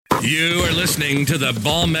You are listening to the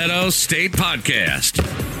Palmetto State Podcast,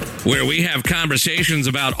 where we have conversations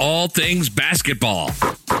about all things basketball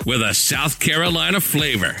with a South Carolina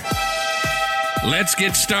flavor. Let's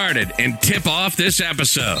get started and tip off this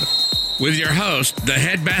episode with your host, the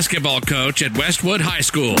head basketball coach at Westwood High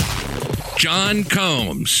School, John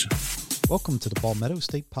Combs. Welcome to the Palmetto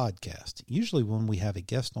State Podcast. Usually when we have a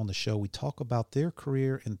guest on the show, we talk about their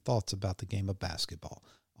career and thoughts about the game of basketball.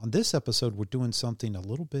 On this episode, we're doing something a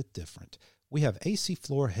little bit different. We have AC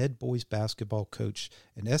Flora head boys basketball coach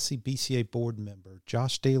and SCBCA board member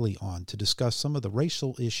Josh Daly on to discuss some of the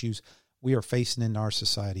racial issues we are facing in our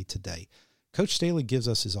society today. Coach Daly gives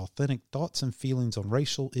us his authentic thoughts and feelings on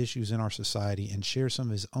racial issues in our society and shares some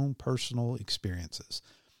of his own personal experiences.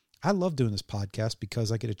 I love doing this podcast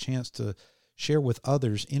because I get a chance to share with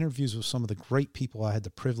others interviews with some of the great people I had the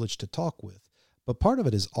privilege to talk with. But part of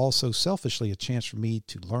it is also selfishly a chance for me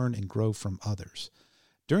to learn and grow from others.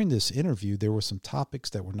 During this interview, there were some topics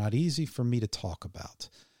that were not easy for me to talk about.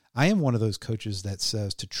 I am one of those coaches that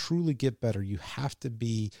says to truly get better, you have to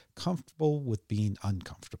be comfortable with being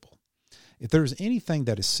uncomfortable. If there's anything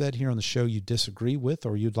that is said here on the show you disagree with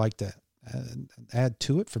or you'd like to add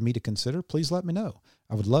to it for me to consider, please let me know.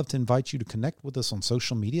 I would love to invite you to connect with us on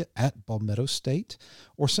social media at Palmetto State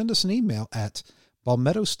or send us an email at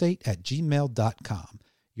palmettostate@gmail.com.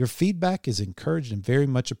 Your feedback is encouraged and very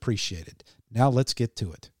much appreciated. Now let's get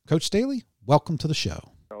to it. Coach Daly, welcome to the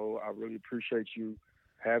show. I really appreciate you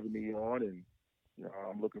having me on, and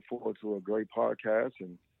I'm looking forward to a great podcast,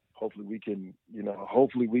 and hopefully we can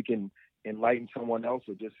enlighten someone else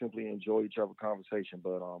or just simply enjoy each other's conversation.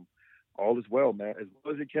 But all is well, man, as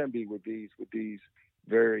well as it can be with these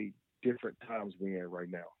very different times we're in right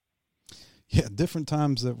now. Yeah, different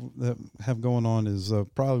times that have going on is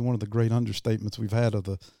probably one of the great understatements we've had of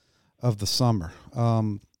the summer.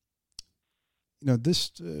 I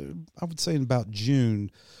would say in about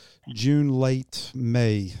June, late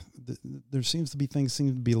May, things seem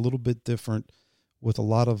to be a little bit different with a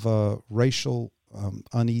lot of racial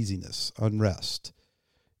uneasiness, unrest.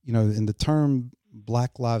 And the term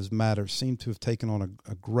Black Lives Matter seemed to have taken on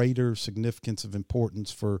a greater significance of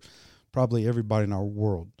importance for probably everybody in our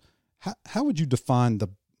world. How would you define the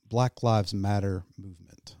Black Lives Matter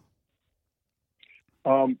movement?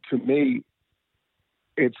 To me,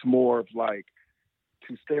 it's more of like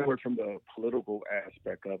to stay away from the political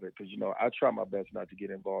aspect of it, because, I try my best not to get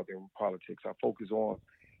involved in politics. I focus on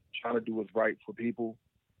trying to do what's right for people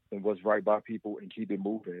and what's right by people and keep it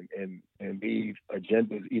moving and leave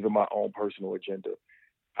agendas, even my own personal agenda,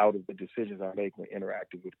 out of the decisions I make when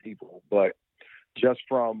interacting with people. But just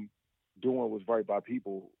from doing what's right by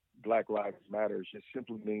people, Black Lives Matter just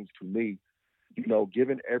simply means to me,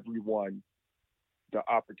 giving everyone the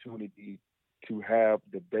opportunity to have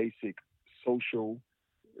the basic social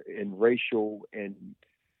and racial and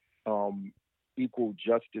equal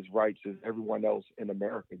justice rights as everyone else in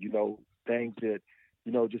America. Things that,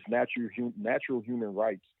 just natural human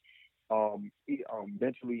rights,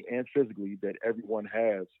 mentally and physically, that everyone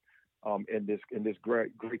has in this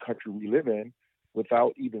great country we live in,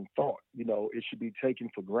 without even thought. It should be taken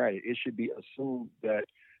for granted. It should be assumed that,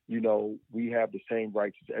 we have the same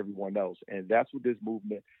rights as everyone else. And that's what this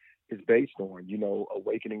movement is based on,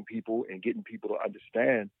 awakening people and getting people to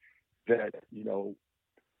understand that,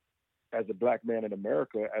 as a Black man in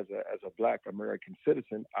America, as a Black American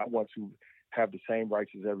citizen, I want to have the same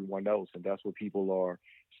rights as everyone else. And that's what people are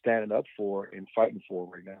standing up for and fighting for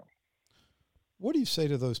right now. What do you say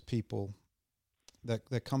to those people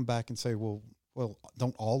that come back and say, well,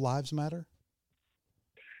 don't all lives matter?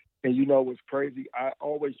 And what's crazy? I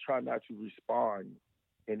always try not to respond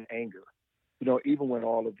in anger. Even when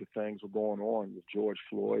all of the things were going on with George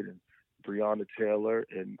Floyd and Breonna Taylor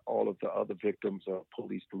and all of the other victims of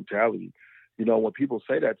police brutality, when people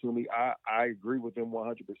say that to me, I agree with them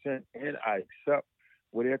 100%, and I accept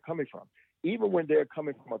where they're coming from. Even when they're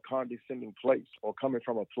coming from a condescending place or coming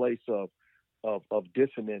from a place of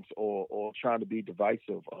dissonance or trying to be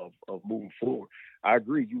divisive of moving forward. I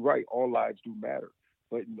agree. You're right. All lives do matter.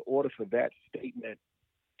 But in order for that statement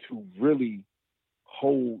to really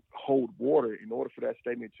hold water, in order for that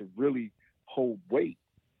statement to really hold weight,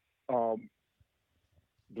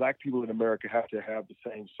 Black people in America have to have the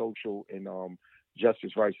same social and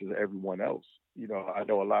justice rights as everyone else. I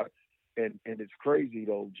know a lot, and it's crazy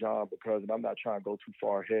though, John, because, and I'm not trying to go too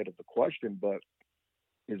far ahead of the question, but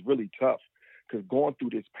it's really tough. Because going through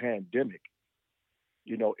this pandemic,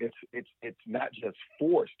 it's not just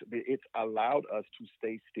forced, but it's allowed us to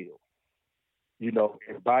stay still.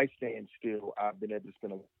 And by staying still, I've been able to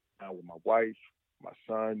spend time with my wife, my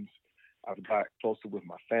sons. I've got closer with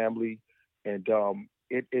my family, and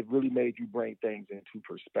it really made you bring things into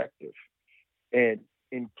perspective, and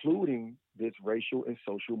including this racial and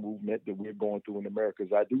social movement that we're going through in America.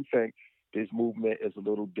 'Cause I do think this movement is a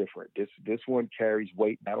little different. This one carries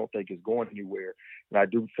weight. I don't think it's going anywhere, and I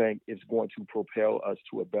do think it's going to propel us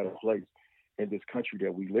to a better place in this country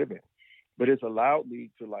that we live in. But it's allowed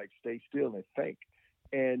me to like stay still and think,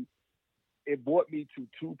 and it brought me to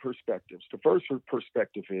two perspectives. The first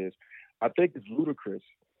perspective is I think it's ludicrous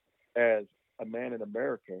as a man in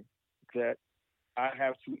America that I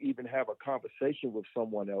have to even have a conversation with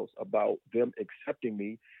someone else about them accepting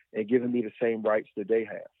me and giving me the same rights that they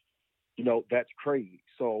have. You know, that's crazy.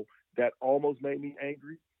 So that almost made me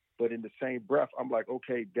angry, but in the same breath, I'm like,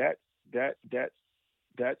 okay, that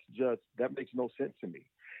makes no sense to me.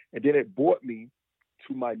 And then it brought me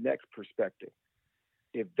to my next perspective.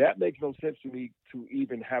 If that makes no sense to me to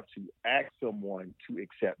even have to ask someone to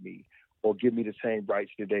accept me or give me the same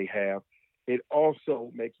rights that they have, it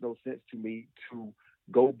also makes no sense to me to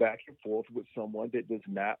go back and forth with someone that does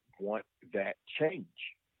not want that change.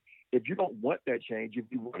 If you don't want that change, if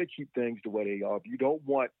you want to keep things the way they are, if you don't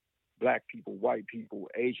want Black people, white people,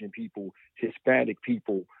 Asian people, Hispanic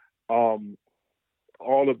people,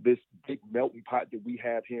 all of this big melting pot that we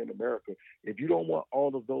have here in America, if you don't want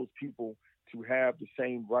all of those people to have the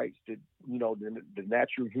same rights that, you know, the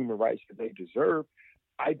natural human rights that they deserve,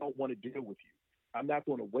 I don't want to deal with you. I'm not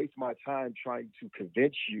going to waste my time trying to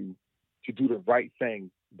convince you to do the right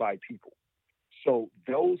thing by people. So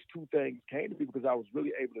those two things came to me because I was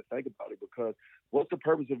really able to think about it, because what's the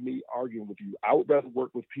purpose of me arguing with you? I would rather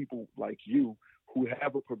work with people like you who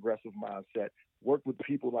have a progressive mindset, work with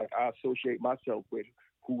people like I associate myself with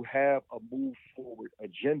who have a move forward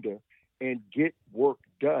agenda and get work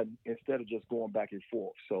done instead of just going back and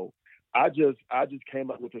forth. So I just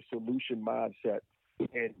came up with a solution mindset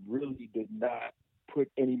and really did not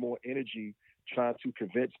put any more energy trying to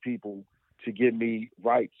convince people to give me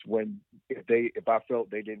rights when if I felt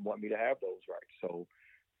they didn't want me to have those rights. So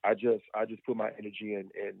I just put my energy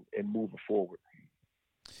in moving forward.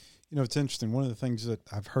 You know, it's interesting. One of the things that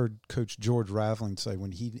I've heard Coach George Raveling say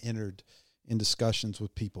when he entered in discussions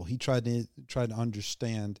with people, he tried to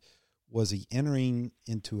understand, was he entering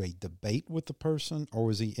into a debate with the person, or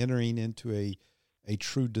was he entering into a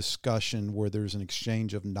true discussion where there's an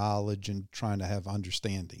exchange of knowledge and trying to have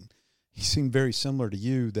understanding? He seemed very similar to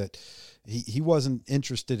you, that he wasn't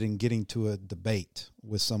interested in getting to a debate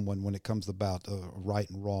with someone when it comes about right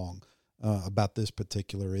and wrong about this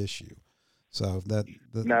particular issue. So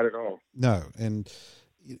not at all. No. And,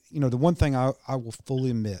 you know, the one thing I will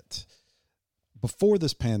fully admit, before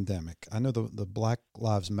this pandemic, I know the Black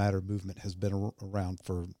Lives Matter movement has been around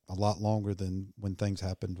for a lot longer than when things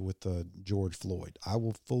happened with George Floyd. I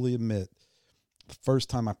will fully admit the first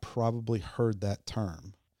time I probably heard that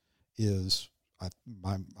term is I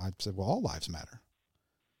said, well, all lives matter.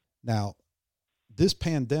 Now, this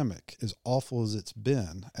pandemic, as awful as it's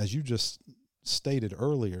been, as you just stated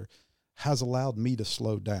earlier, has allowed me to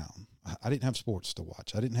slow down. I didn't have sports to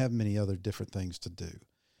watch. I didn't have many other different things to do.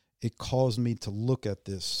 It caused me to look at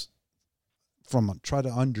this try to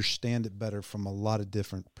understand it better from a lot of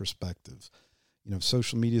different perspectives. You know,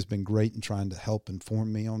 social media has been great in trying to help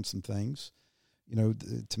inform me on some things. You know,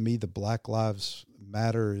 to me, the Black Lives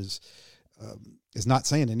Matter is not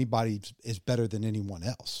saying anybody is better than anyone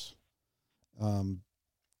else.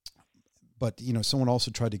 But, you know, someone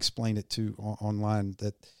also tried to explain it online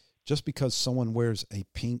that just because someone wears a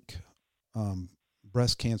pink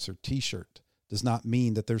breast cancer T-shirt does not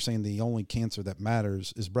mean that they're saying the only cancer that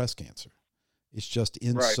matters is breast cancer. It's just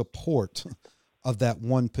in support of that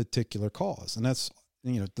one particular cause. And that's,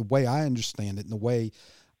 you know, the way I understand it and the way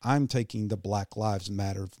I'm taking the Black Lives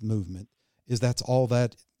Matter movement is that's all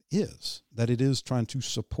that is, that it is trying to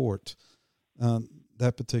support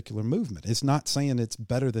that particular movement. It's not saying it's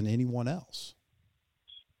better than anyone else.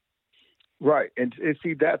 Right. And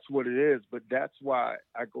see, that's what it is. But that's why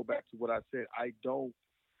I go back to what I said. I don't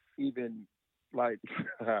even like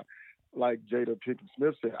Jada Pinkett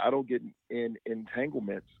Smith said, I don't get in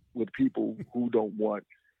entanglements with people who don't want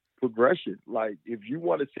progression. Like, if you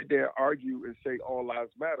want to sit there and argue and say all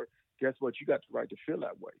lives matter, guess what? You got the right to feel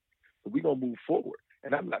that way. But we're going to move forward.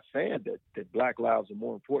 And I'm not saying that Black lives are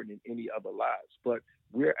more important than any other lives, but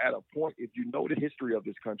we're at a point, if you know the history of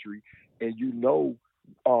this country and you know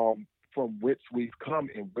from which we've come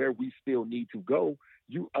and where we still need to go,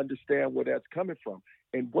 you understand where that's coming from.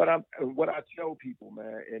 And what I tell people,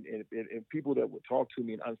 man, and people that would talk to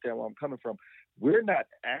me and understand where I'm coming from, we're not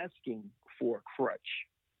asking for a crutch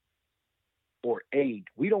or aid.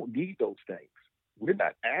 We don't need those things. We're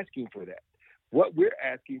not asking for that. What we're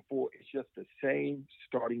asking for is just the same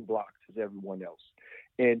starting blocks as everyone else.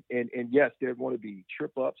 And yes, there are going to be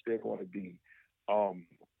trip ups, there are going to be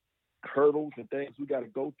hurdles and things we got to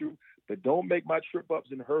go through, but don't make my trip ups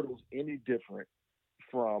and hurdles any different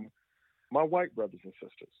from my white brothers and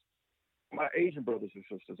sisters, my Asian brothers and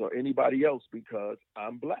sisters, or anybody else, because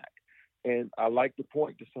I'm Black. And I like the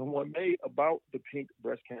point that someone made about the pink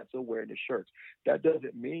breast cancer awareness shirts. That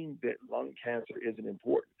doesn't mean that lung cancer isn't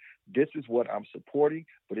important. This is what I'm supporting,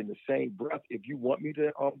 but in the same breath, if you want me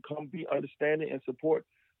to come be understanding and support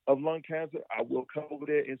of lung cancer, I will come over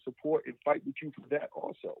there and support and fight with you for that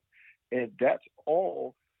also. And that's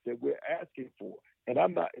all that we're asking for. And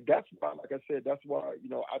that's why, like I said, that's why,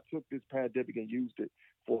 I took this pandemic and used it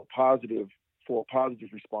for a positive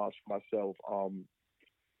response for myself.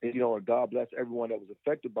 And God bless everyone that was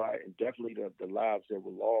affected by it, and definitely the lives that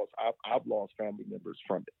were lost. I've lost family members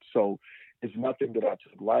from it. So it's nothing that I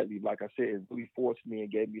took lightly. Like I said, it really forced me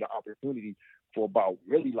and gave me the opportunity for about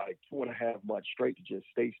really like 2.5 months straight to just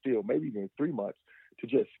stay still, maybe even 3 months, to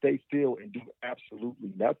just stay still and do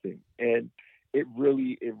absolutely nothing. And it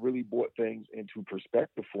really brought things into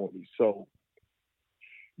perspective for me. So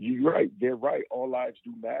you're right. They're right. All lives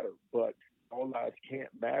do matter, but all lives can't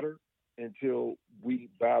matter until we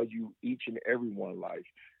value each and every one life.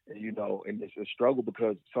 And, and it's a struggle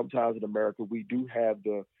because sometimes in America, we do have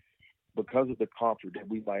because of the comfort that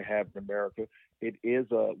we might have in America, it is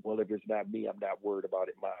if it's not me, I'm not worried about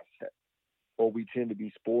it mindset. Or we tend to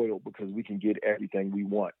be spoiled because we can get everything we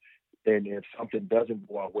want. And if something doesn't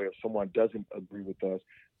go our way, if someone doesn't agree with us,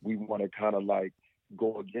 we want to kind of like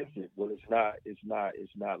go against it. Well, it's not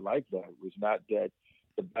like that. It's not that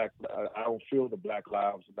I don't feel the Black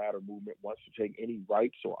Lives Matter movement wants to take any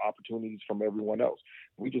rights or opportunities from everyone else.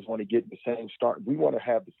 We just want to get the same start. We want to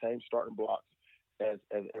have the same starting blocks as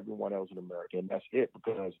everyone else in America. And that's it,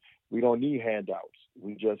 because we don't need handouts.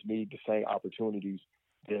 We just need the same opportunities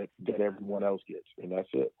that everyone else gets. And that's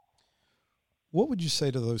it. What would you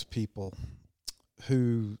say to those people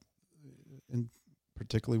who, and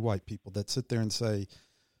particularly white people, that sit there and say,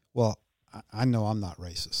 well, I know I'm not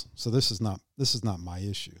racist, so this is not my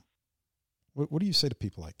issue. What do you say to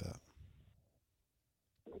people like that?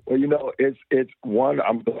 Well, it's one,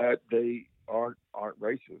 I'm glad they aren't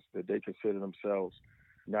racist, that they consider themselves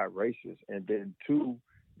not racist. And then two,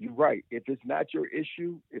 you're right. If it's not your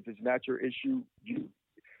issue, you,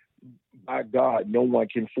 by God, no one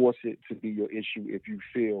can force it to be your issue if you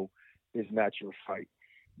feel it's not your fight.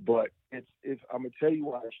 But it's I'm gonna tell you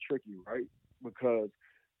why it's tricky, right? Because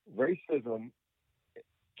racism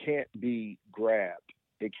can't be grabbed.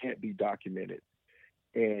 It can't be documented.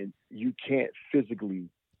 And you can't physically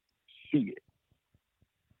see it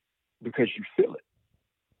because you feel it.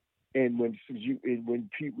 And when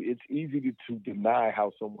people, it's easy to deny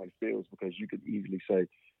how someone feels, because you could easily say,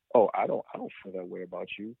 oh, I don't feel that way about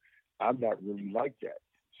you. I'm not really like that.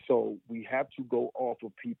 So we have to go off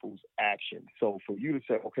of people's actions. So for you to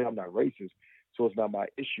say, okay, I'm not racist, so it's not my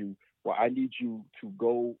issue, well, I need you to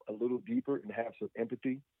go a little deeper and have some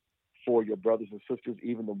empathy for your brothers and sisters,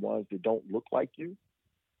 even the ones that don't look like you,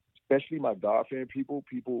 especially my God-fearing people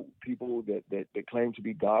that claim to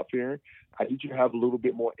be God-fearing. I need you to have a little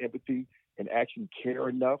bit more empathy and actually care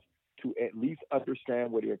enough to at least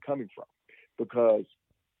understand where they're coming from. Because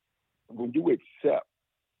when you accept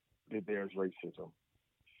that there's racism,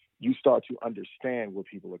 you start to understand where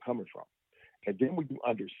people are coming from. And then when you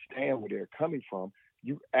understand where they're coming from,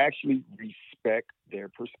 you actually respect their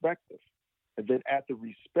perspective. And then at the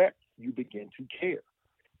respect, you begin to care.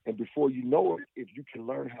 And before you know it, if you can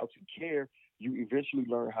learn how to care, you eventually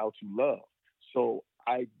learn how to love. So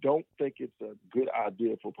I don't think it's a good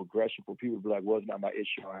idea for progression for people to be like, well, it's not my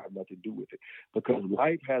issue, I have nothing to do with it. Because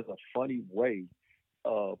life has a funny way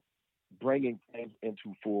of bringing things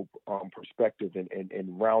into full perspective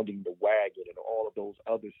and rounding the wagon and all of those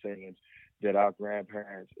other sayings that our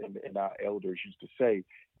grandparents and our elders used to say,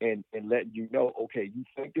 and letting you know, okay, you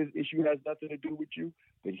think this issue has nothing to do with you,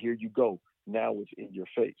 but here you go. Now it's in your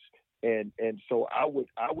face. And so I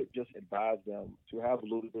would just advise them to have a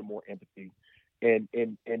little bit more empathy. And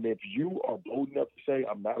if you are bold enough to say,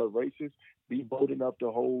 I'm not a racist, be bold enough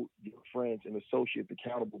to hold your friends and associates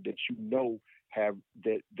accountable that you know have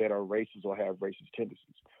that are racist or have racist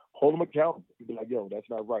tendencies. Hold them accountable. Be like, yo, that's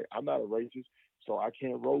not right. I'm not a racist, so I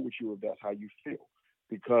can't roll with you if that's how you feel.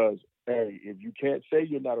 Because, hey, if you can't say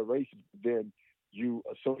you're not a racist, then you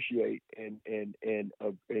associate and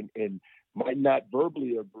might not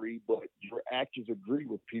verbally agree, but your actions agree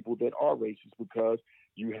with people that are racist because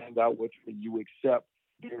you hang out with them and you accept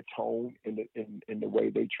their tone and the way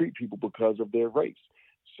they treat people because of their race.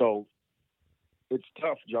 So it's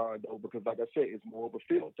tough, John, though, because like I said, it's more of a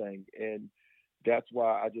feel thing. And that's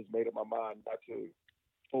why I just made up my mind not to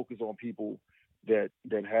focus on people that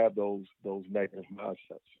have those negative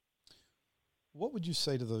mindsets. What would you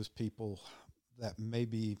say to those people that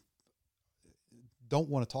maybe don't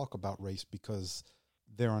want to talk about race because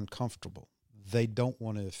they're uncomfortable? They don't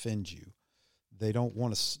want to offend you. They don't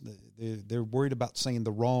want to, they're worried about saying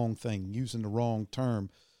the wrong thing, using the wrong term.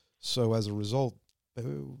 So as a result,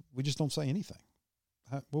 we just don't say anything.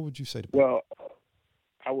 What would you say to people? Well,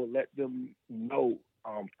 I would let them know,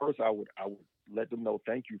 first I would let them know,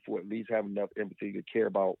 thank you for at least having enough empathy to care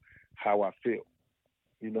about how I feel,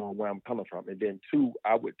 where I'm coming from. And then two,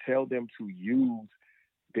 I would tell them to use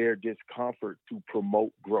their discomfort to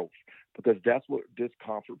promote growth, because that's what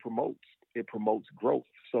discomfort promotes. It promotes growth.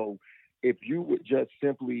 So if you would just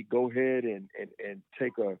simply go ahead and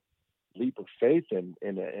take a leap of faith and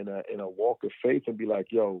in a walk of faith and be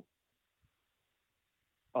like, yo,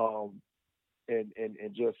 and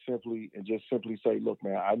just simply say, look,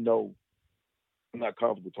 man, I know I'm not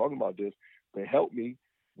comfortable talking about this, but help me.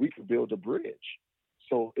 We can build a bridge.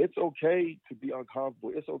 So it's okay to be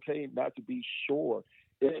uncomfortable. It's okay not to be sure.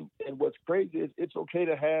 And what's crazy is it's okay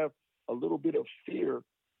to have a little bit of fear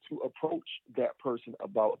to approach that person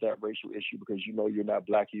about that racial issue, because you're not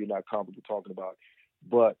black and you're not comfortable talking about it.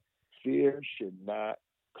 But fear should not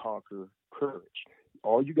conquer courage.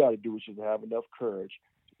 All you got to do is just have enough courage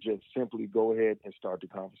to just simply go ahead and start the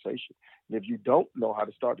conversation. And if you don't know how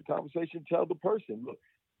to start the conversation, tell the person, look,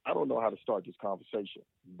 I don't know how to start this conversation,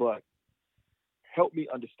 but help me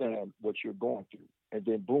understand what you're going through. And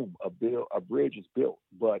then boom, a bridge is built.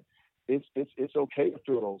 But it's okay to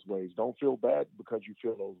feel those ways. Don't feel bad because you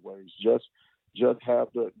feel those ways. Just have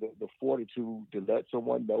the fortitude to let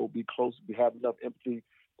someone know, be close, have enough empathy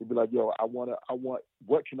to be like, yo, I want,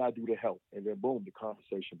 what can I do to help? And then boom, the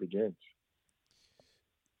conversation begins.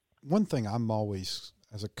 One thing I'm always,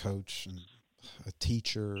 as a coach and a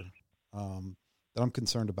teacher, that I'm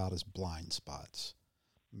concerned about is blind spots.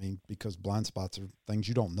 I mean, because blind spots are things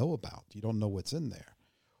you don't know about. You don't know what's in there.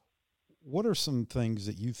 What are some things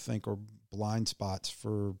that you think are blind spots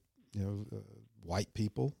for, white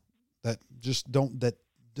people that just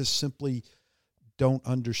simply don't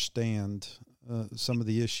understand some of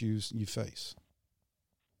the issues you face?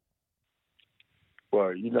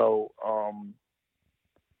 Well,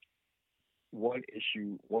 one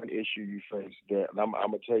issue you face that, and I'm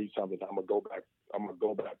gonna tell you something. I'm gonna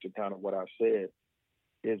go back to kind of what I said,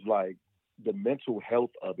 is like the mental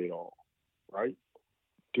health of it all, right?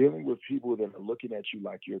 Dealing with people that are looking at you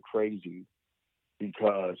like you're crazy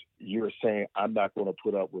because you're saying, I'm not going to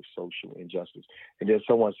put up with social injustice. And then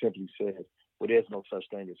someone simply says, well, there's no such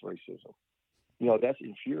thing as racism. That's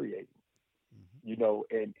infuriating.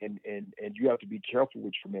 And you have to be careful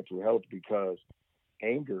with your mental health, because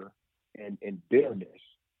anger and bitterness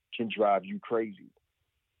can drive you crazy.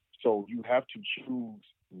 So you have to choose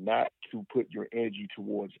not to put your energy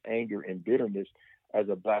towards anger and bitterness as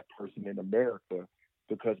a black person in America,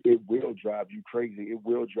 because it will drive you crazy. It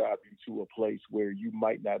will drive you to a place where you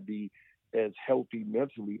might not be as healthy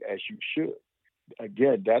mentally as you should.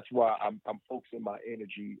 Again, that's why I'm focusing my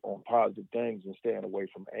energy on positive things and staying away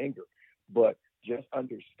from anger. But just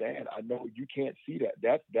understand, I know you can't see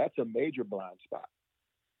that. That's a major blind spot,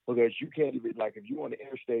 because you can't even, like, if you're on the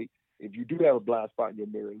interstate, if you do have a blind spot in your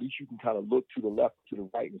mirror, at least you can kind of look to the left, to the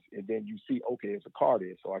right, and then you see, okay, there's a car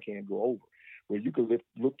there, so I can't go over. Where you can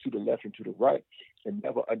look to the left and to the right and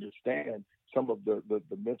never understand some of the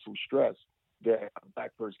mental stress that a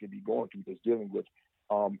black person can be going through that's dealing with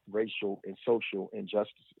racial and social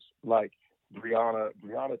injustices. Like Breonna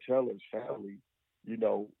Taylor's family,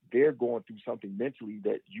 they're going through something mentally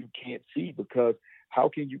that you can't see, because how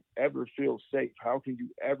can you ever feel safe? How can you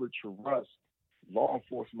ever trust law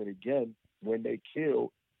enforcement again when they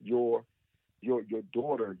kill your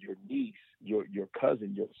daughter, your niece, your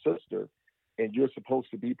cousin, your sister, and you're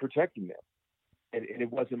supposed to be protecting them? And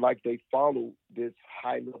it wasn't like they followed this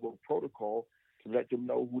high-level protocol to let them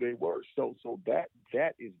know who they were. So that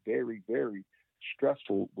is very, very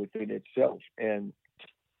stressful within itself. And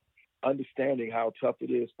understanding how tough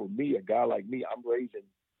it is for me, a guy like me, I'm raising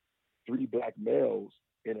 3 black males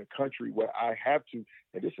in a country where I have to,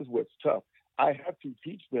 and this is what's tough, I have to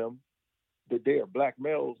teach them that they are black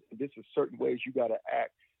males, and this is certain ways you got to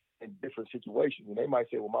act in different situations. And they might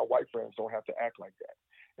say, well, my white friends don't have to act like that.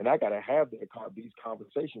 And I got to have these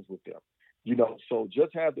conversations with them, so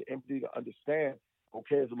just have the empathy to understand,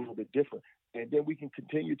 okay, it's a little bit different. And then we can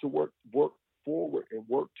continue to work forward and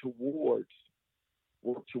work towards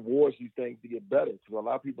these things to get better. Because a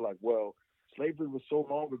lot of people are like, well, slavery was so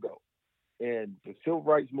long ago, and the civil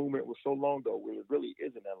rights movement was so long ago. Well, it really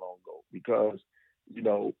isn't that long ago, because,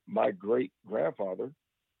 my great grandfather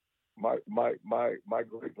my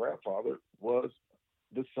great grandfather was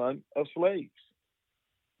the son of slaves.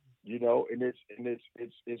 You know, and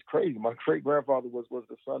it's crazy. My great grandfather was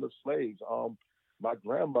the son of slaves. My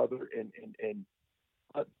grandmother and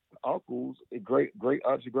uncles, great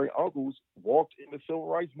aunts and great uncles walked in the civil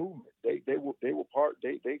rights movement. They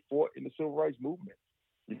fought in the civil rights movement.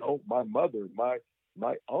 You know, my mother, my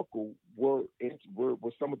uncle were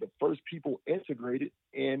some of the first people integrated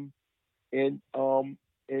in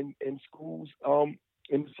schools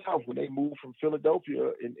in the South when they moved from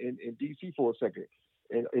Philadelphia in DC for a second.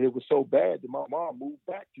 And it was so bad that my mom moved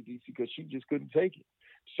back to DC because she just couldn't take it.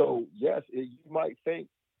 So yes, you might think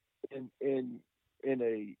in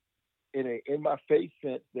my face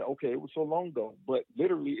sense that okay, it was so long ago, but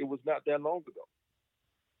literally it was not that long ago.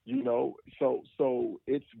 You know, so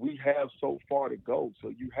we have so far to go. So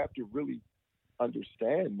you have to really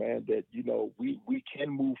understand, man, that you know we can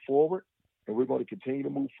move forward, and we're going to continue to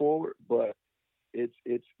move forward. But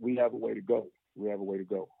we have a way to go. We have a way to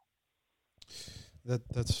go.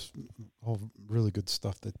 That's all really good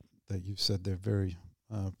stuff that you've said there. Very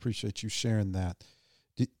appreciate you sharing that.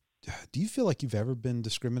 Do you feel like you've ever been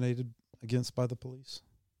discriminated against by the police?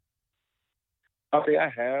 I mean, I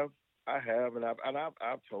have, and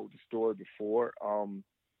I've told the story before. And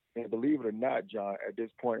believe it or not, John, at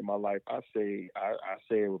this point in my life, I say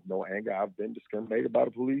it with no anger. I've been discriminated by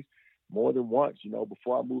the police more than once. You know,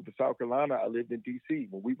 before I moved to South Carolina, I lived in D.C.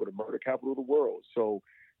 when we were the murder capital of the world. So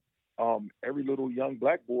every little young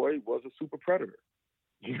black boy was a super predator.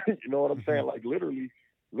 You know what I'm saying? Like literally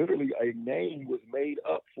a name was made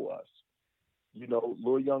up for us. You know,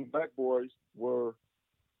 little young black boys were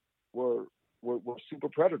super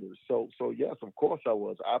predators. So yes, of course I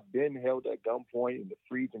was. I've been held at gunpoint in the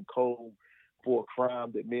freezing cold for a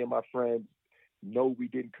crime that me and my friends know we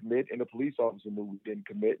didn't commit, and the police officer knew we didn't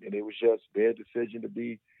commit, and it was just their decision to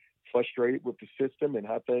be frustrated with the system and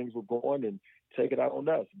how things were going and take it out on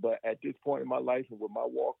us. But at this point in my life and with my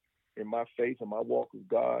walk in my faith and my walk with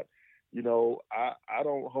God, you know, I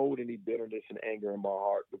don't hold any bitterness and anger in my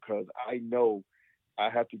heart because I know I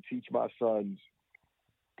have to teach my sons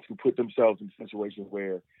to put themselves in situations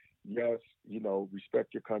where, yes, you know,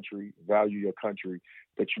 respect your country, value your country,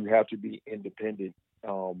 but you have to be independent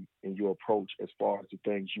in your approach as far as the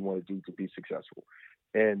things you want to do to be successful.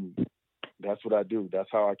 And that's what I do. That's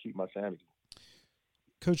how I keep my sanity.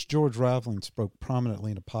 Coach George Raveling spoke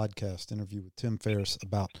prominently in a podcast interview with Tim Ferriss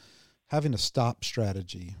about having a stop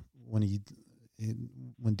strategy when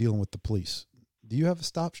dealing with the police. Do you have a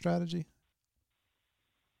stop strategy?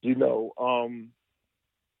 You know,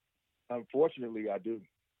 unfortunately, I do.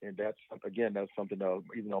 And that's something that,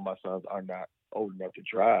 even though my sons are not old enough to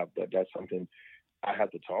drive, but that's something I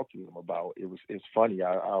have to talk to them about. It's funny.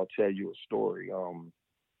 I'll tell you a story.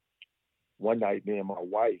 One night, me and my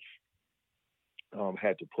wife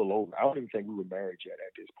had to pull over. I don't even think we were married yet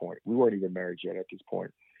at this point. We weren't even married yet at this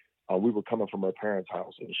point. We were coming from our parents'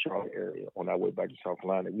 house in the Charlotte area on our way back to South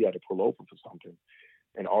Carolina. We had to pull over for something.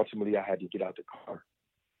 And ultimately, I had to get out the car.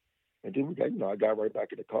 And then I got right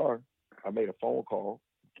back in the car. I made a phone call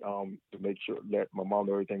to make sure, let my mom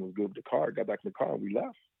know everything was good with the car. I got back in the car and we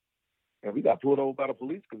left. And we got pulled over by the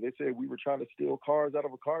police because they said we were trying to steal cars out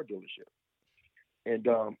of a car dealership. And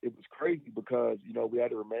it was crazy because, you know, we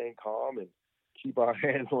had to remain calm and keep our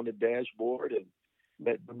hands on the dashboard and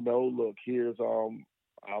let them know, look, here's our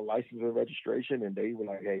license and registration. And they were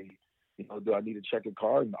like, hey, you know, do I need to check a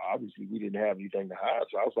car? And obviously we didn't have anything to hide.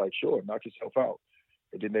 So I was like, sure, knock yourself out.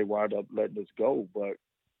 And then they wound up letting us go. But,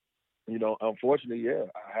 you know, unfortunately, yeah,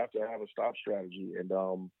 I have to have a stop strategy. And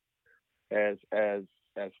as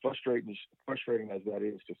frustrating as that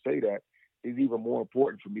is to say that, it's even more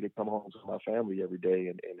important for me to come home to my family every day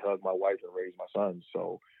and hug my wife and raise my sons.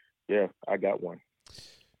 So, yeah, I got one.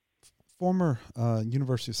 Former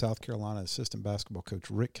University of South Carolina assistant basketball coach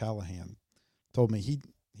Rick Callahan told me he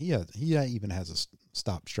even has a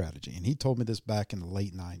stop strategy, and he told me this back in the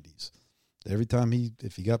late 90s. Every time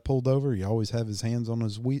if he got pulled over, he always had his hands on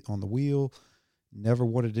the wheel. Never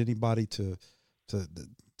wanted anybody to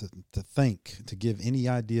think, to give any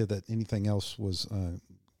idea that anything else was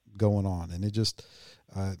going on. And it just,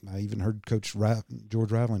 I even heard Coach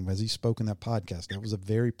George Raveling, as he spoke in that podcast, that was a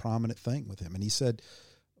very prominent thing with him. And he said,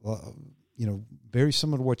 you know, very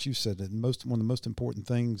similar to what you said, that one of the most important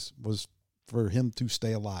things was for him to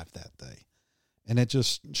stay alive that day. And it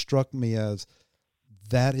just struck me as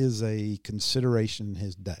that is a consideration in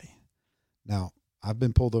his day. Now, I've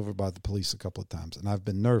been pulled over by the police a couple of times, and I've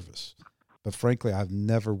been nervous. But frankly, I've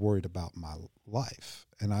never worried about my life.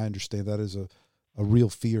 And I understand that is a real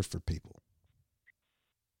fear for people.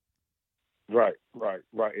 Right.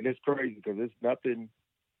 And it's crazy because it's nothing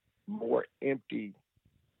more empty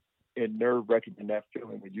and nerve-wracking than that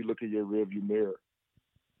feeling when you look in your rearview mirror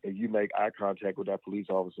and you make eye contact with that police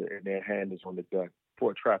officer and their hand is on the gun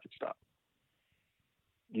for a traffic stop.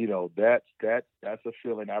 You know, that's a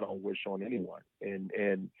feeling I don't wish on anyone.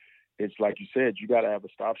 And it's like you said, you got to have a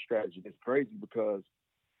stop strategy. It's crazy because,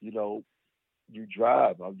 you know, you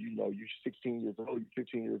drive. You know, you're 16 years old, you're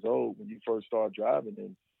 15 years old when you first start driving.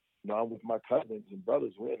 And, you know, I'm with my cousins and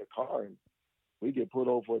brothers. We're in a car and we get put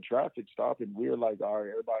over for a traffic stop and we're like, all right,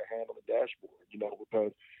 everybody hand on the dashboard, you know,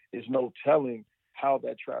 because there's no telling how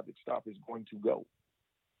that traffic stop is going to go.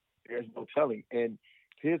 There's no telling. And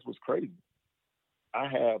his was crazy. I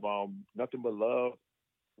have nothing but love,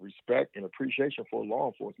 respect, and appreciation for law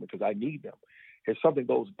enforcement because I need them. If something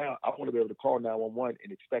goes down, I want to be able to call 911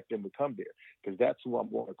 and expect them to come there because that's who I'm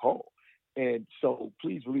going to call. And so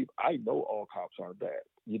please believe I know all cops aren't bad.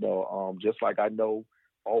 You know, just like I know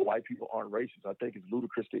all white people aren't racist. I think it's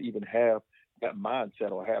ludicrous to even have that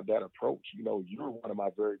mindset or have that approach. You know, you're one of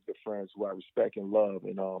my very good friends who I respect and love.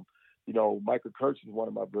 And, you know, Michael Kurtz is one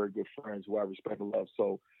of my very good friends who I respect and love.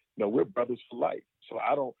 So, you know, we're brothers for life. So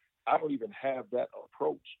I don't even have that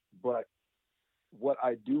approach. But what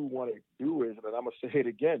I do want to do is, and I'm going to say it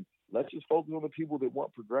again, let's just focus on the people that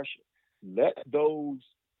want progression. Let those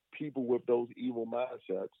people with those evil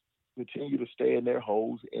mindsets continue to stay in their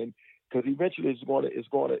holes, and because eventually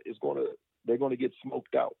they're going to get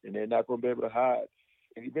smoked out, and they're not going to be able to hide.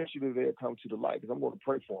 And eventually they'll come to the light. Because I'm going to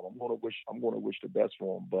pray for them. I'm going to wish the best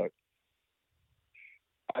for them. But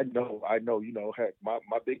I know. You know, heck, my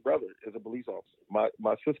big brother is a police officer.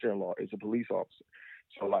 My sister-in-law is a police officer.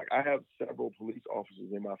 So, like, I have several police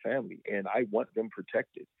officers in my family, and I want them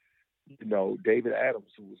protected. You know, David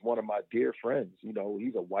Adams, who was one of my dear friends, you know,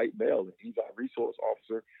 he's a white male, and he's a resource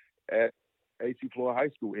officer at AC Florida High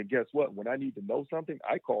School. And guess what? When I need to know something,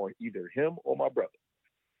 I call either him or my brother.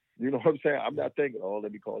 You know what I'm saying? I'm not thinking, oh,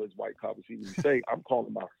 let me call this white cop and see what he say. I'm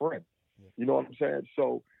calling my friend. You know what I'm saying?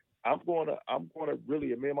 So I'm gonna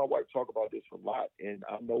really, and me and my wife talk about this a lot, and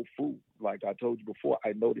I'm no fool. Like I told you before,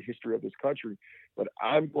 I know the history of this country, but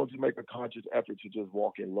I'm going to make a conscious effort to just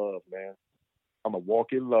walk in love, man. I'm gonna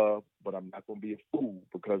walk in love, but I'm not gonna be a fool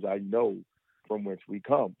because I know from whence we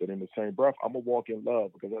come. But in the same breath, I'm gonna walk in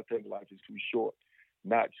love because I think life is too short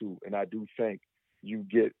not to. And I do think you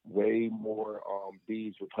get way more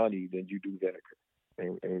bees with honey than you do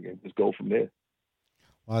vinegar, and just go from there.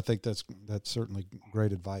 Well, I think that's certainly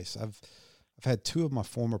great advice. I've had two of my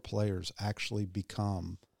former players actually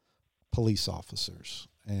become police officers,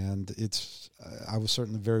 and I was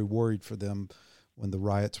certainly very worried for them when the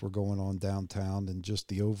riots were going on downtown, and just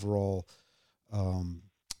the overall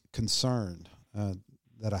concern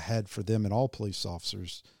that I had for them and all police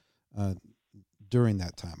officers during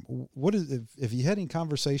that time. Have you had any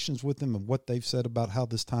conversations with them and what they've said about how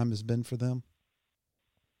this time has been for them?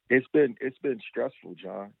 It's been stressful,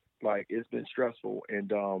 John. Like, it's been stressful,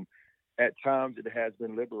 and at times it has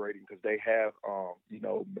been liberating because they have you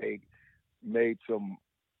know, made some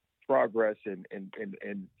progress and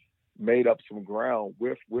made up some ground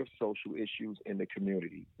with social issues in the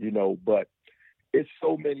community, you know, but it's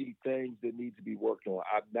so many things that need to be worked on.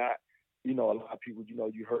 I'm not, you know, a lot of people, you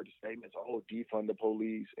know, you heard the statements, oh, defund the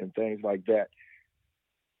police and things like that.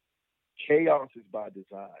 Chaos is by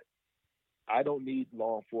design. I don't need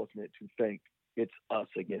law enforcement to think it's us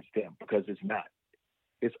against them, because it's not.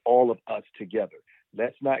 It's all of us together.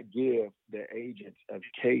 Let's not give the agents of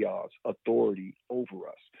chaos authority over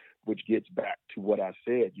us, which gets back to what I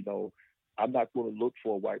said. You know, I'm not going to look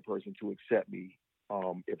for a white person to accept me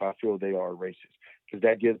if I feel they are racist, because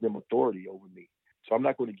that gives them authority over me. So I'm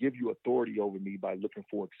not going to give you authority over me by looking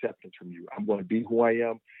for acceptance from you. I'm going to be who I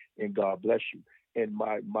am, and God bless you. And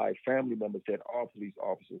my family members that are police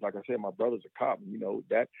officers, like I said, my brother's a cop. And, you know,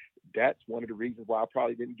 that's one of the reasons why I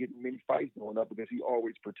probably didn't get in many fights growing up, because he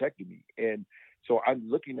always protected me. And so I'm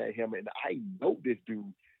looking at him, and I know this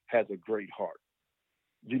dude has a great heart.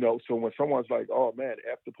 You know, so when someone's like, oh, man,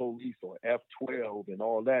 F the police or F12 and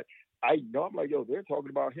all that, I know, I'm like, yo, they're talking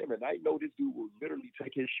about him. And I know this dude will literally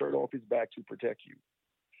take his shirt off his back to protect you.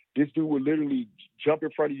 This dude will literally jump in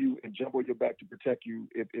front of you and jump on your back to protect you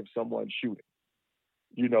if someone's shooting.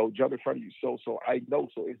 You know, jump in front of you. So I know,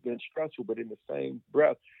 so it's been stressful, but in the same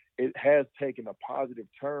breath, it has taken a positive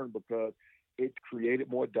turn because it's created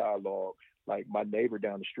more dialogue. Like my neighbor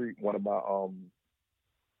down the street, one of my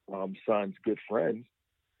son's good friends,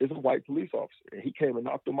 is a white police officer. And he came and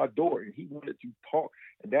knocked on my door, and he wanted to talk.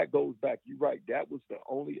 And that goes back, you're right, that was the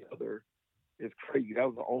only other, it's crazy, that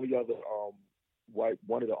was the only other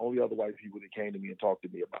one of the only other white people that came to me and talked to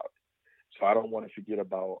me about it. So I don't want to forget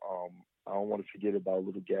about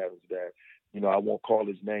little Gavin's dad. I won't call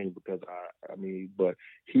his name because but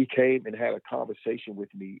he came and had a conversation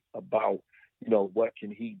with me about, what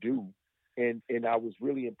can he do. And I was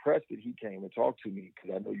really impressed that he came and talked to me,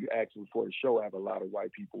 because I know you asked me before the show. I have a lot of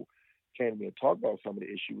white people came to me and talk about some of the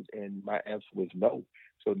issues, and my answer was no.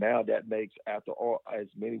 So now that makes, after all, as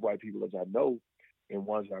many white people as I know and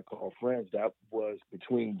ones I call friends, that was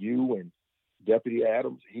between you and Deputy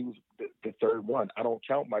Adams. He was the third one. I don't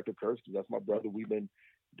count Michael Kursky. That's my brother. We've been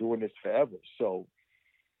doing this forever. So,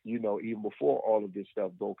 even before all of this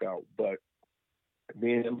stuff broke out. But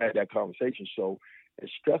me and him had that conversation. So as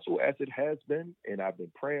stressful as it has been, and I've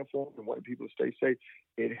been praying for him and wanting people to stay safe,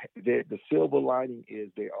 the silver lining is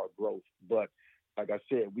they are growth. But like I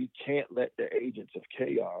said, we can't let the agents of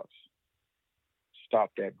chaos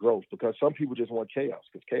stop that growth, because some people just want chaos,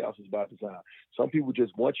 because chaos is by design. Some people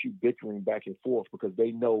just want you bickering back and forth because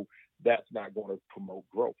they know that's not going to promote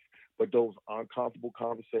growth. But those uncomfortable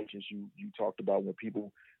conversations you talked about, when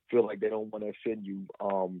people feel like they don't want to offend you,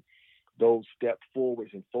 those step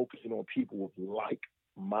forwards and focusing on people with like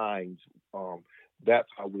minds, that's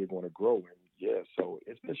how we're going to grow. And yeah, so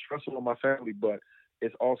it's been stressful on my family, but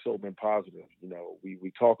it's also been positive.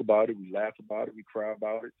 We talk about it, we laugh about it, we cry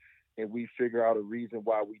about it, and we figure out a reason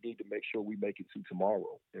why we need to make sure we make it to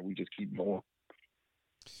tomorrow, and we just keep going.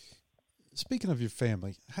 Speaking of your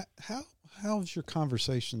family, how's your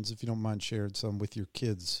conversations, if you don't mind sharing some, with your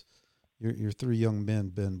kids, your three young men,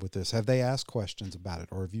 been with this? Have they asked questions about it,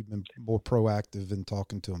 or have you been more proactive in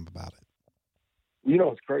talking to them about it?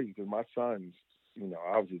 It's crazy because my son's,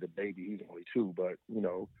 obviously the baby, he's only 2, but,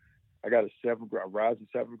 I got a rising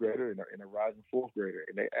 7th grader and a rising 4th grader,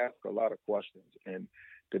 and they ask a lot of questions. And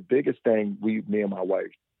the biggest thing me and my wife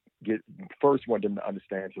first want them to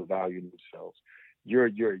understand, to value themselves. You're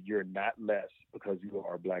not less because you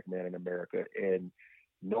are a black man in America, and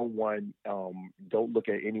no one, don't look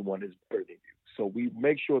at anyone as better than you. So we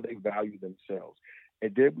make sure they value themselves,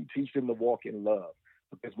 and then we teach them to walk in love,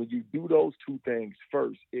 because when you do those two things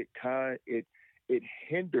first, it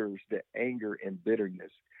hinders the anger and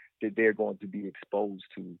bitterness that they're going to be exposed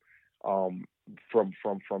to from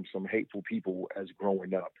some hateful people as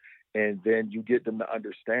growing up. And then you get them to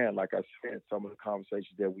understand, like I said, some of the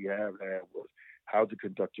conversations that we have had was how to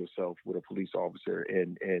conduct yourself with a police officer,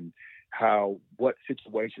 and what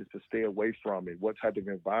situations to stay away from, and what type of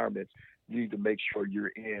environments you need to make sure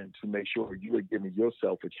you're in, to make sure you are giving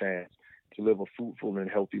yourself a chance to live a fruitful and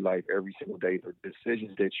healthy life every single day. The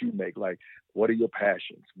decisions that you make, like, what are your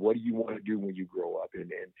passions? What do you want to do when you grow up?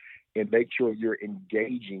 And make sure you're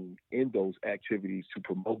engaging in those activities to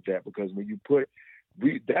promote that, because when you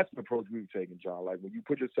that's the approach we've taken, John. Like, when you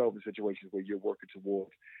put yourself in situations where you're working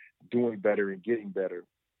towards doing better and getting better,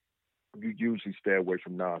 you usually stay away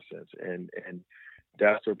from nonsense. And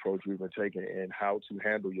that's the approach we've been taking, and how to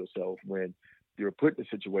handle yourself when you're put in a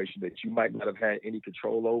situation that you might not have had any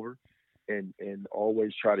control over, and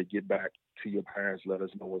always try to get back to your parents, let us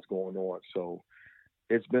know what's going on. So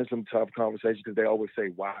it's been some tough conversations, because they always say,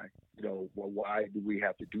 why? Why do we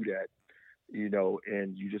have to do that?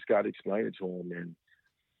 And you just got to explain it to them, and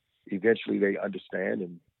eventually they understand.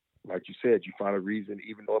 And like you said, you find a reason,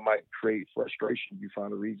 even though it might create frustration, you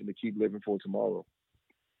find a reason to keep living for tomorrow.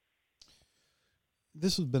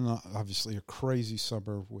 This has been obviously a crazy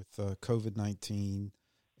summer with COVID-19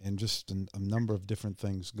 and just a number of different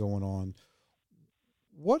things going on.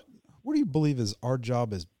 What do you believe is our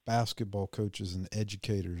job as basketball coaches and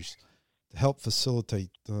educators to help facilitate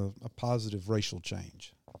a positive racial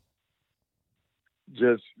change?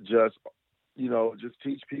 Just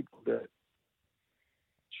teach people that,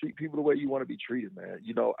 treat people the way you want to be treated, man.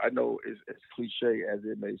 I know it's as cliche as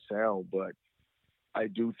it may sound, but I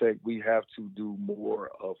do think we have to do more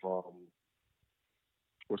of,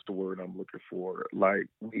 what's the word I'm looking for? Like,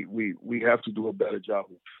 we have to do a better job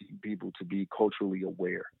of teaching people to be culturally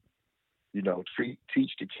aware.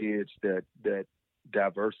 Teach the kids that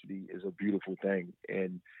diversity is a beautiful thing,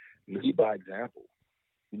 and lead by example.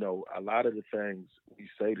 A lot of the things we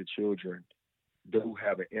say to children do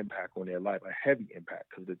have an impact on their life, a heavy impact,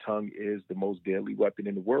 because the tongue is the most deadly weapon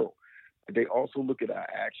in the world. But they also look at our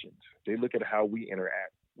actions. They look at how we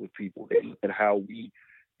interact with people. They look at how we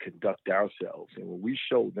conduct ourselves. And when we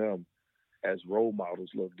show them as role models,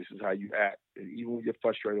 look, this is how you act. And even when you're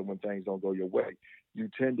frustrated when things don't go your way, you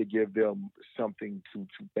tend to give them something to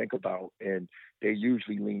think about, and they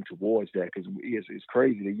usually lean towards that, because it's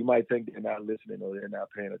crazy that you might think they're not listening or they're not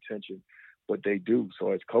paying attention, but they do.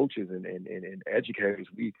 So as coaches and educators,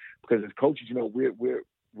 because as coaches,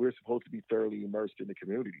 we're supposed to be thoroughly immersed in the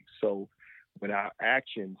community. So when our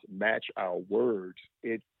actions match our words,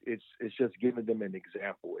 it's just giving them an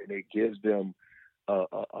example, and it gives them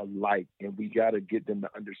a light, and we got to get them to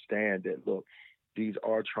understand that, look, these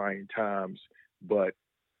are trying times, but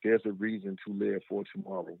there's a reason to live for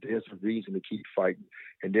tomorrow. There's a reason to keep fighting,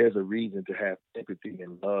 and there's a reason to have empathy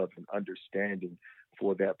and love and understanding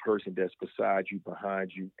for that person that's beside you,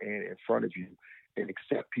 behind you, and in front of you, and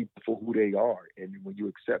accept people for who they are. And when you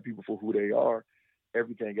accept people for who they are,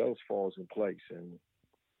 everything else falls in place, and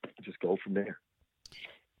just go from there.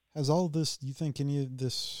 Has all of this, do you think any of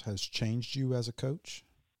this has changed you as a coach,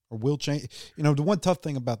 or will change? You know, the one tough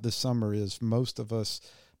thing about this summer is most of us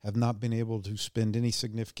have not been able to spend any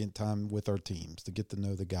significant time with our teams to get to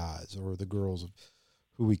know the guys or the girls of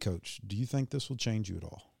who we coach. Do you think this will change you at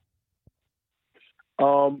all?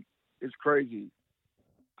 It's crazy.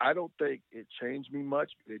 I don't think it changed me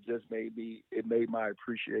much, but it just made my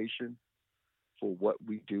appreciation for what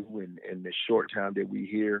we do and the short time that we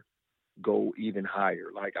here go even higher.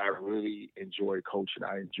 Like, I really enjoy coaching.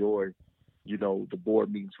 I enjoy, the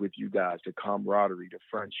board meetings with you guys, the camaraderie, the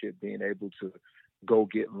friendship, being able to go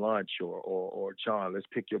get lunch or John, let's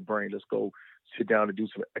pick your brain. Let's go sit down and do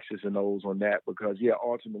some X's and O's on that, because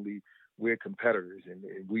ultimately we're competitors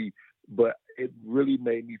but it really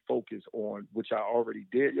made me focus on, which I already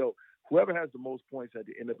did. Whoever has the most points at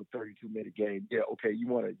the end of a 32-minute game, okay, you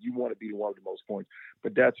want to be the one with the most points,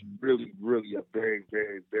 but that's really, really a very,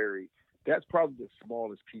 very, very, that's probably the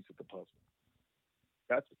smallest piece of the puzzle.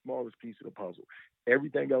 That's the smallest piece of the puzzle.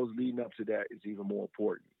 Everything else leading up to that is even more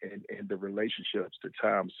important, and the relationships, the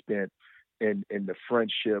time spent, and the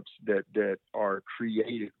friendships that are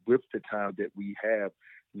created with the time that we have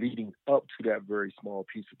leading up to that very small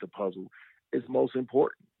piece of the puzzle is most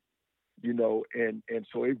important. And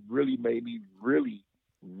so it really made me really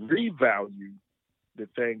revalue the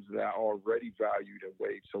things that I already valued and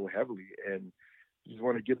weighed so heavily. And just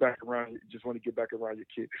want to get back around your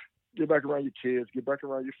kids, get back around your kids, get back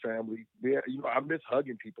around your family. Yeah, I miss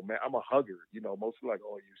hugging people, man. I'm a hugger. Most people are like,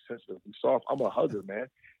 oh, you sensitive, you soft. I'm a hugger, man.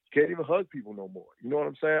 Can't even hug people no more. You know what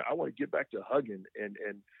I'm saying? I want to get back to hugging and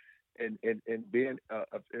being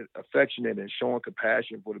affectionate and showing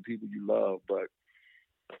compassion for the people you love. But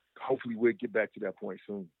hopefully we'll get back to that point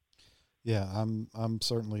soon. Yeah, I'm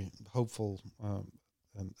certainly hopeful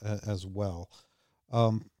as well.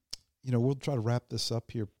 We'll try to wrap this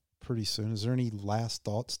up here pretty soon. Is there any last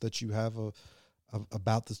thoughts that you have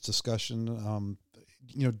about this discussion?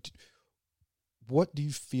 What do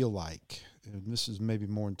you feel like, and this is maybe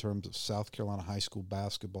more in terms of South Carolina high school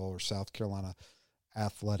basketball or South Carolina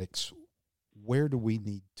athletics, where do we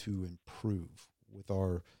need to improve with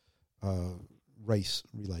our race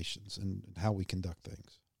relations and how we conduct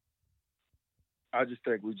things? I just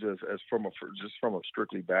think we from a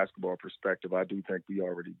strictly basketball perspective, I do think we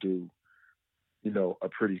already do, a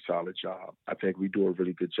pretty solid job. I think we do a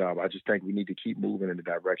really good job. I just think we need to keep moving in the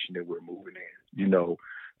direction that we're moving in.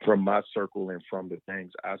 From my circle and from the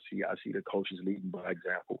things I see the coaches leading by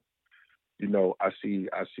example. I see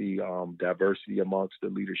diversity amongst the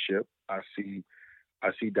leadership. I see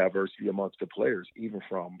diversity amongst the players, even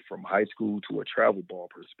from high school to a travel ball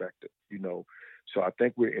perspective. So I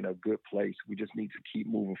think we're in a good place. We just need to keep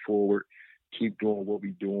moving forward, keep doing what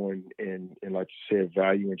we're doing, and like you said,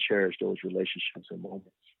 value and cherish those relationships and moments.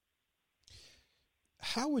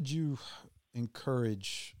 How would you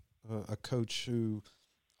encourage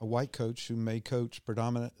a white coach who may coach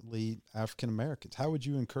predominantly African Americans? How would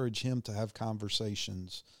you encourage him to have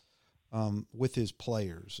conversations with his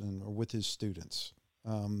players or with his students?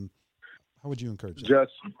 How would you encourage that?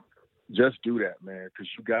 Just do that, man, because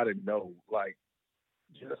you got to know,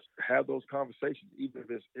 just have those conversations, even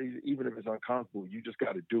if it's uncomfortable. You just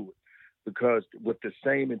got to do it, because with the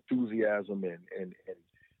same enthusiasm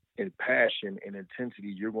and passion and intensity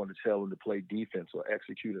you're going to tell them to play defense or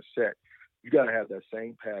execute a set, you got to have that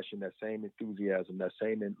same passion, that same enthusiasm, that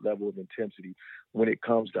same level of intensity when it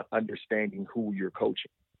comes to understanding who you're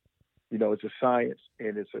coaching. It's a science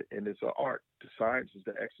and it's an art. The science is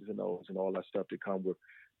the X's and O's and all that stuff that come with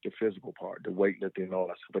the physical part, the weightlifting and all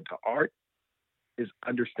that stuff. But the art is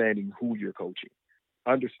understanding who you're coaching,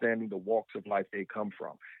 understanding the walks of life they come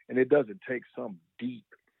from. And it doesn't take some deep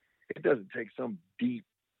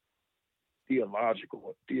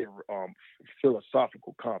theological or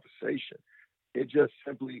philosophical conversation. It just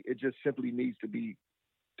simply needs to be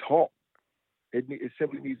taught. It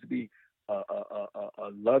simply needs to be a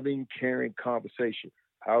loving, caring conversation.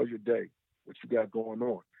 How's your day? What you got going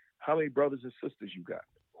on? How many brothers and sisters you got?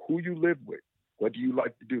 Who you live with? What do you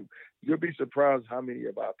like to do? You'll be surprised how many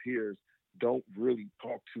of our peers don't really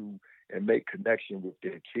talk to and make connection with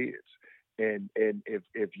their kids. And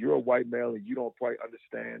if you're a white male and you don't quite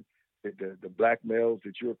understand the black males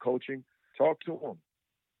that you're coaching, talk to them.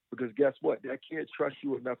 Because guess what? That kid trusts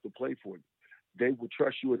you enough to play for you. They will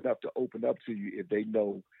trust you enough to open up to you if they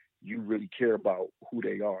know you really care about who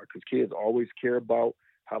they are. Because kids always care about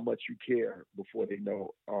how much you care before they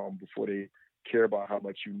care about how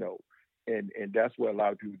much you know. And that's where a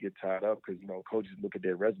lot of people get tied up because, coaches look at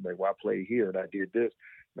their resume. Well, I played here and I did this.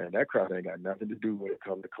 Man, that crowd ain't got nothing to do when it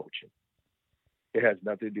comes to coaching. It has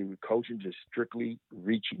nothing to do with coaching, just strictly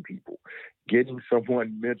reaching people, getting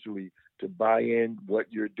someone mentally to buy in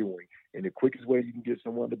what you're doing. And the quickest way you can get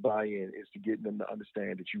someone to buy in is to get them to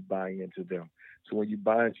understand that you buy into them. So when you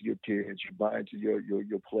buy into your kids, you buy into your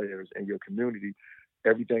players and your community,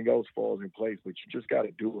 everything else falls in place. But you just got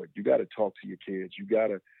to do it. You got to talk to your kids. You got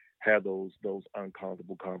to have those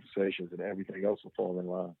uncomfortable conversations, and everything else will fall in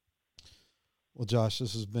line. Well, Josh,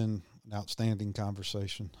 this has been an outstanding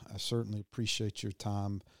conversation. I certainly appreciate your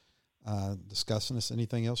time discussing this.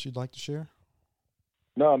 Anything else you'd like to share?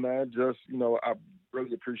 No, man. Just, I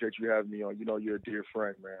really appreciate you having me on. You're a dear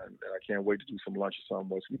friend, man. And I can't wait to do some lunch or something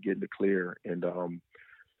once we get in the clear. And,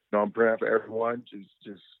 I'm praying for everyone.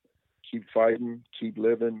 Just keep fighting, keep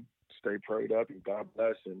living, stay prayed up, and God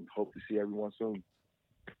bless, and hope to see everyone soon.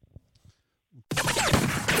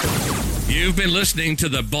 You've been listening to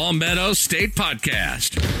the Palmetto State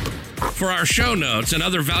Podcast. For our show notes and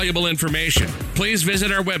other valuable information, please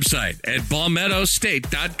visit our website at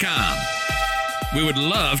palmettostate.com. We would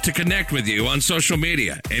love to connect with you on social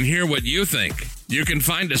media and hear what you think. You can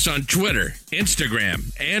find us on Twitter,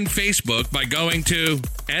 Instagram, and Facebook by going to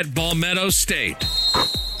 @Palmetto State.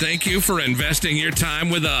 Thank you for investing your time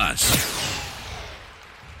with us.